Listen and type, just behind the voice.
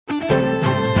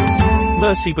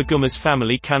Mercy Baguma's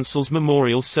family cancels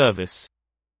memorial service.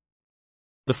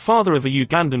 The father of a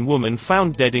Ugandan woman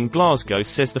found dead in Glasgow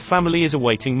says the family is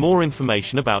awaiting more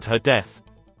information about her death.